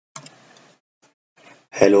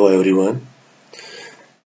Hello everyone.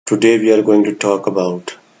 Today we are going to talk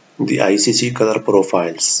about the ICC color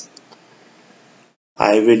profiles.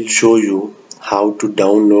 I will show you how to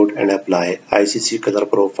download and apply ICC color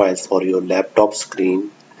profiles for your laptop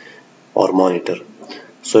screen or monitor.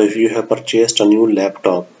 So if you have purchased a new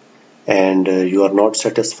laptop and you are not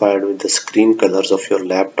satisfied with the screen colors of your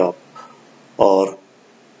laptop, or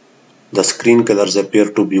the screen colors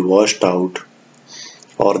appear to be washed out,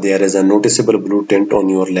 or there is a noticeable blue tint on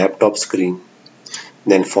your laptop screen,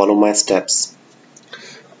 then follow my steps.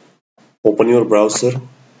 Open your browser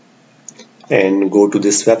and go to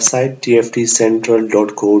this website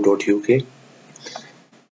tftcentral.co.uk.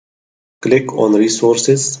 Click on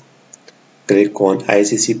resources, click on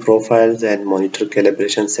ICC profiles and monitor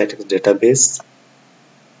calibration settings database.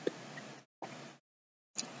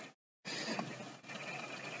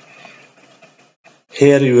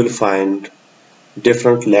 Here you will find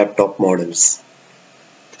different laptop models.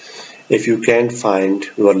 If you can't find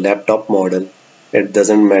your laptop model, it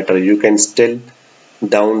doesn't matter, you can still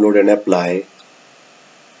download and apply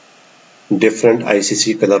different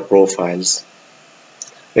ICC color profiles.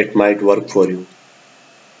 It might work for you.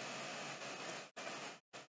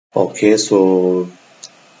 Okay, so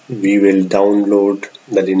we will download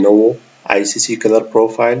the Lenovo ICC color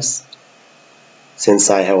profiles since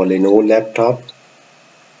I have a Lenovo laptop.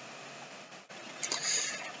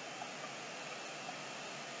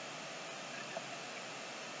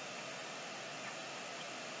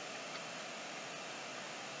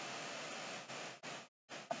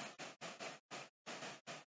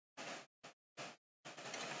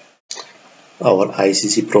 Our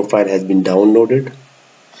ICC profile has been downloaded.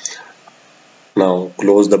 Now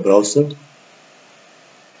close the browser.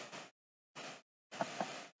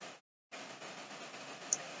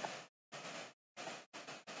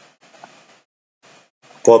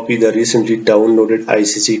 Copy the recently downloaded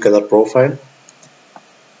ICC color profile.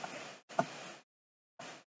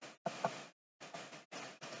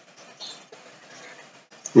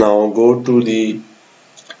 Now go to the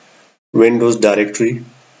Windows directory.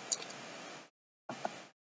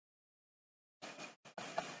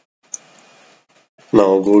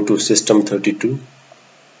 Now go to System32.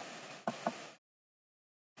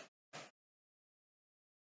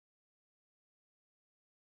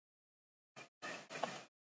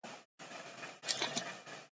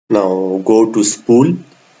 Now go to Spool.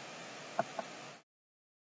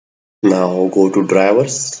 Now go to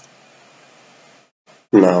Drivers.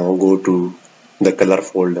 Now go to the color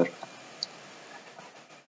folder.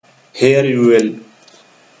 Here you will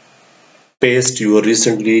paste your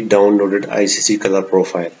recently downloaded ICC color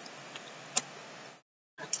profile.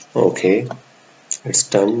 Okay, it's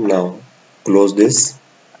done. Now close this.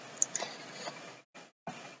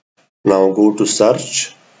 Now go to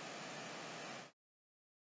search.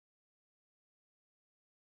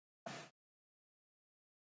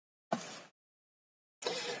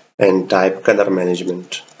 And type color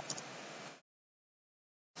management.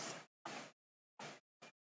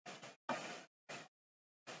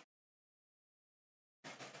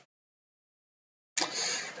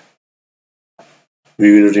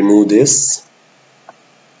 We will remove this.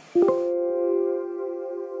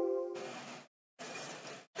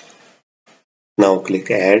 Now click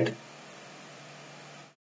add.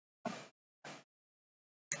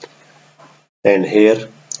 And here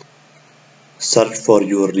search for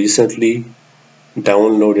your recently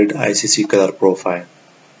downloaded ICC color profile.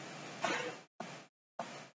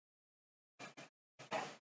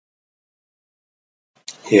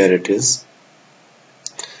 Here it is.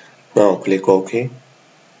 Now click OK.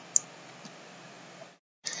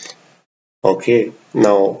 Okay,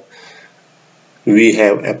 now we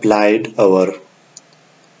have applied our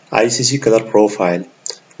ICC color profile.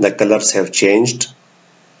 The colors have changed.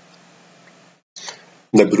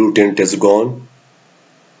 The blue tint is gone.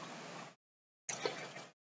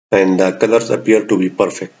 And the colors appear to be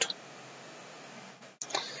perfect.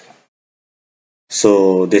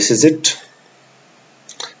 So this is it.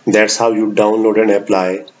 That's how you download and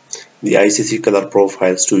apply the ICC color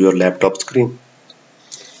profiles to your laptop screen.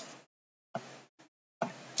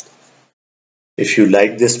 If you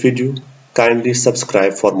like this video, kindly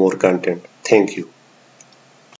subscribe for more content. Thank you.